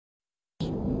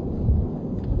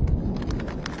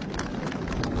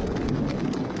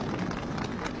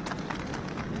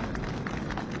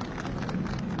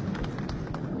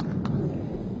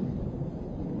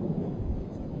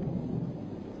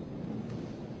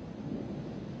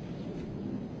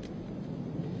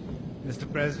Mr.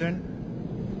 President,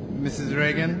 Mrs.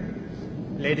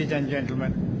 Reagan, ladies and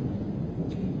gentlemen,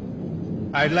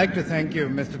 I'd like to thank you,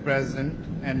 Mr. President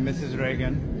and Mrs.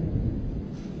 Reagan,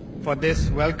 for this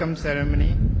welcome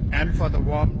ceremony and for the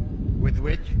warmth with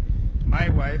which my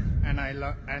wife and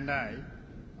I,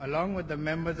 along with the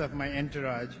members of my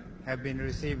entourage, have been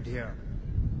received here.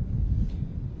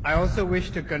 I also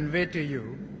wish to convey to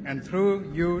you, and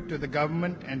through you to the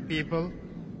government and people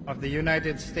of the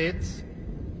United States,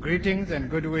 greetings and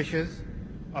good wishes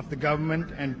of the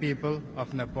government and people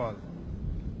of Nepal.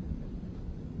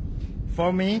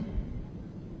 For me,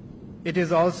 it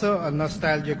is also a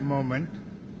nostalgic moment.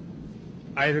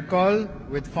 I recall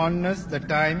with fondness the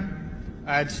time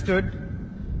I had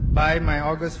stood by my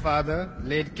august father,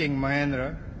 late King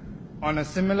Mahendra, on a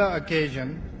similar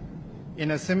occasion in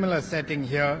a similar setting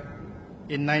here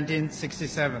in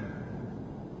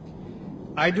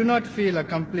 1967. I do not feel a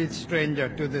complete stranger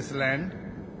to this land.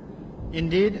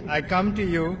 Indeed, I come to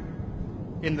you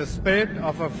in the spirit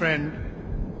of a friend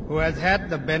who has had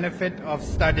the benefit of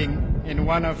studying in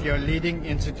one of your leading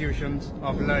institutions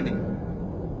of learning.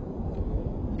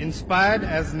 Inspired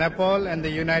as Nepal and the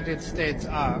United States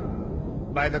are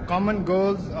by the common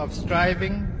goals of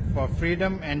striving for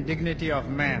freedom and dignity of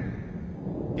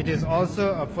man, it is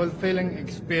also a fulfilling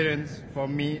experience for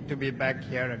me to be back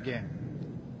here again.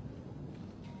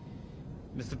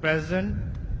 Mr. President,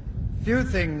 few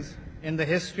things in the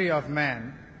history of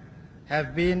man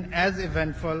have been as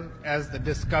eventful as the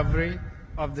discovery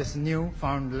of this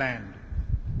new-found land.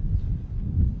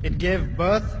 It gave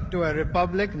birth to a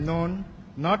republic known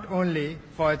not only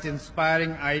for its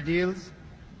inspiring ideals,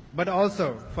 but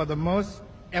also for the most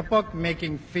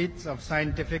epoch-making feats of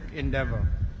scientific endeavor.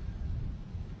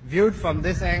 Viewed from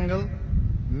this angle,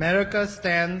 America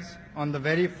stands on the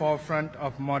very forefront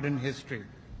of modern history.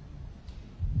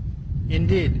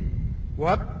 Indeed,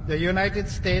 what the United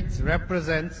States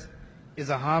represents is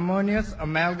a harmonious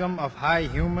amalgam of high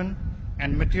human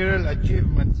and material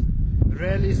achievements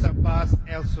rarely surpassed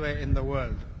elsewhere in the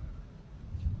world.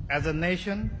 As a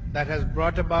nation that has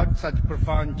brought about such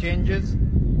profound changes,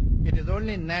 it is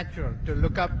only natural to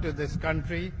look up to this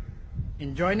country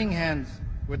in joining hands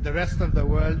with the rest of the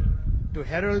world to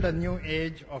herald a new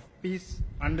age of peace,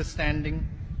 understanding,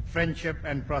 friendship,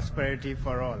 and prosperity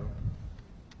for all.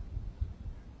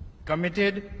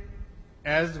 Committed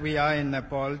as we are in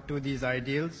Nepal to these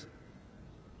ideals,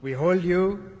 we hold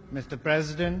you, Mr.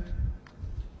 President,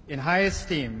 in high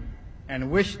esteem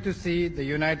and wish to see the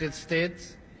United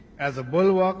States as a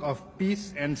bulwark of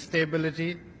peace and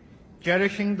stability,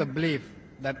 cherishing the belief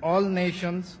that all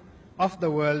nations of the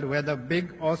world, whether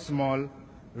big or small,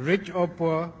 rich or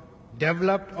poor,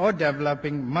 developed or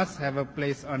developing, must have a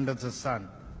place under the sun.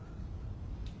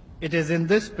 It is in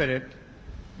this spirit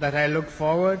that I look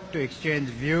forward to exchange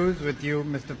views with you,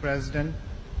 Mr. President,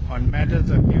 on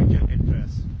matters of mutual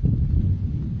interest.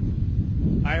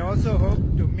 I also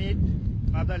hope to meet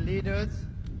other leaders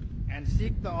and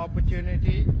seek the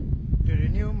opportunity to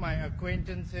renew my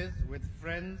acquaintances with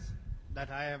friends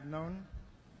that I have known.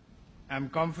 I am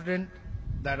confident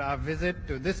that our visit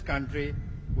to this country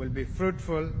will be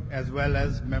fruitful as well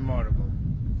as memorable.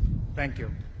 Thank you.